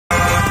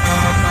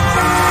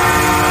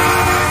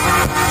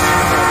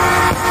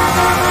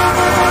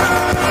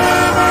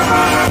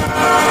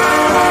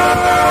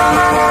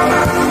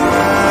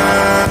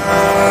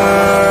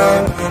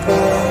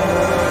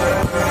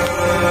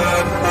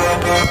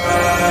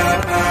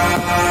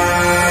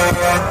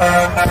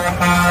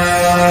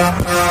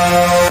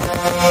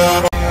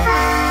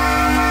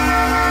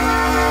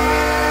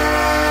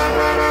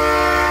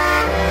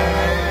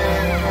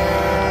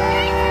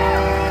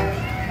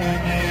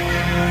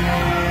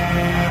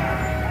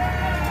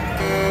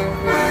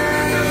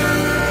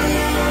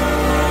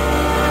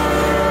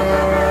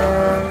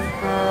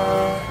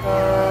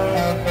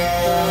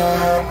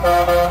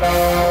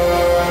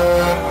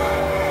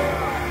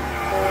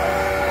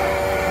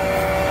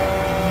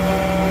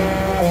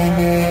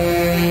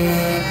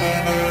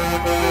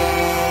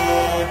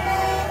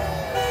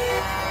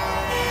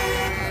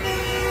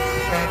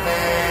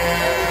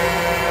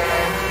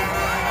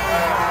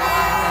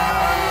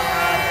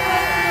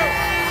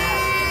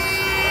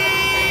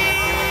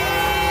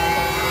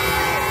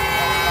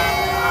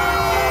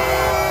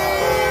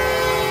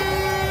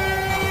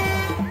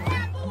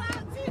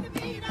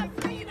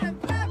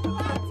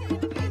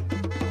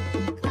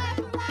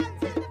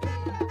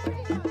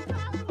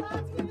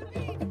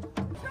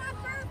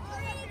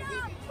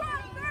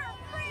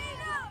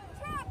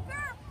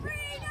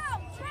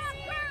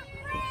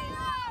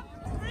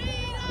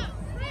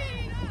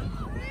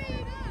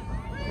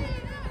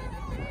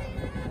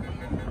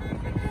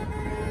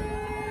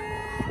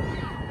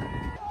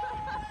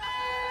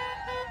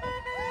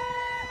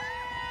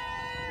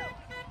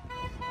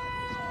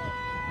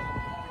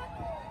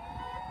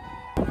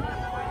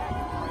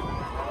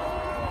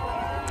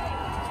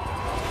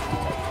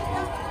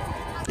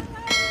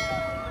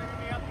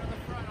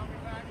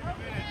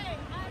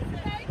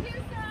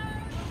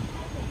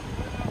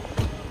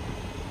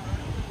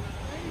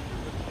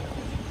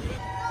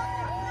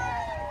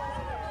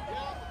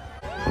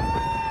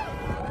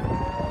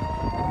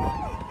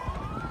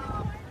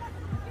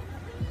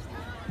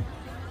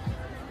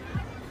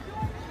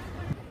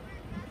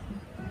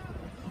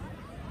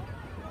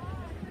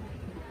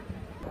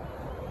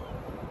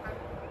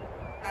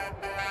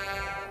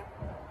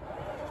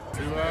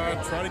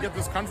try to get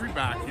this country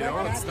back. You know,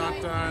 it's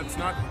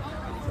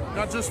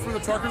not just for the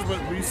truckers, but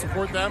we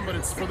support them, but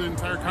it's for the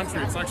entire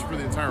country. It's actually for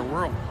the entire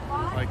world.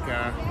 Like,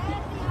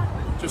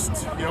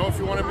 just, you know, if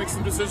you want to make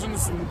some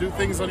decisions and do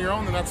things on your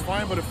own, then that's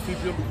fine. But if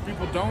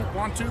people don't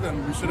want to,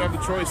 then we should have the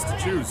choice to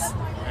choose.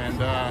 And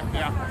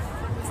yeah,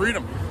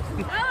 freedom.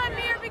 Well, I'm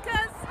here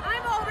because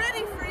I'm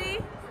already free,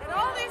 and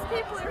all these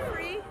people are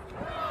free,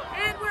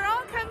 and we're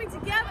all coming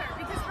together.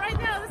 Because right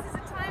now, this is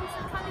a time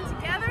for coming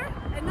together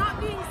and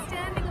not being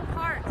standing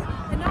apart,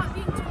 and not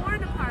being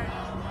torn apart,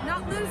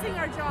 not losing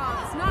our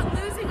jobs, not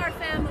losing our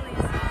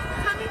families,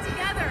 coming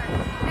together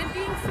and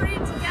being free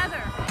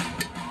together.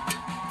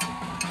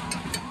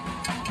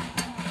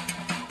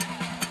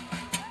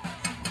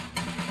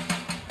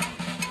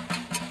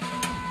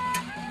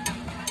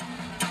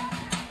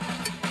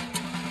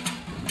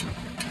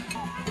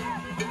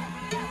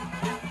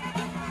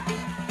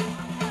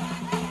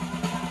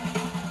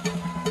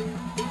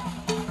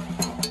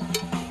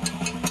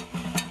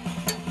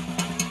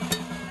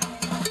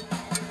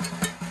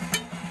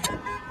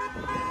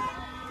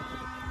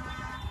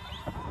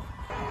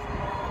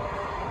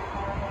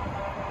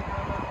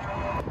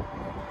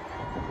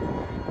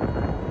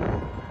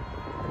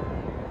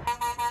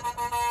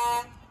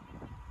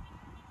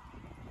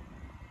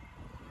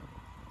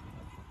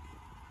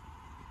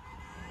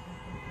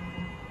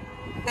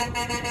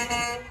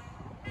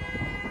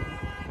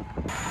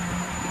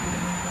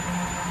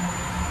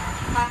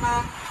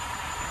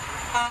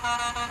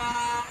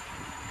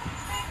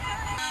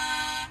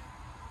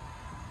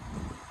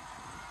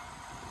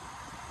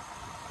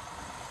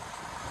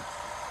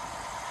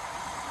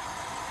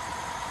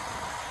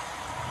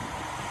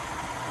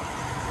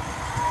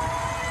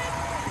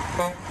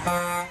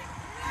 Bye.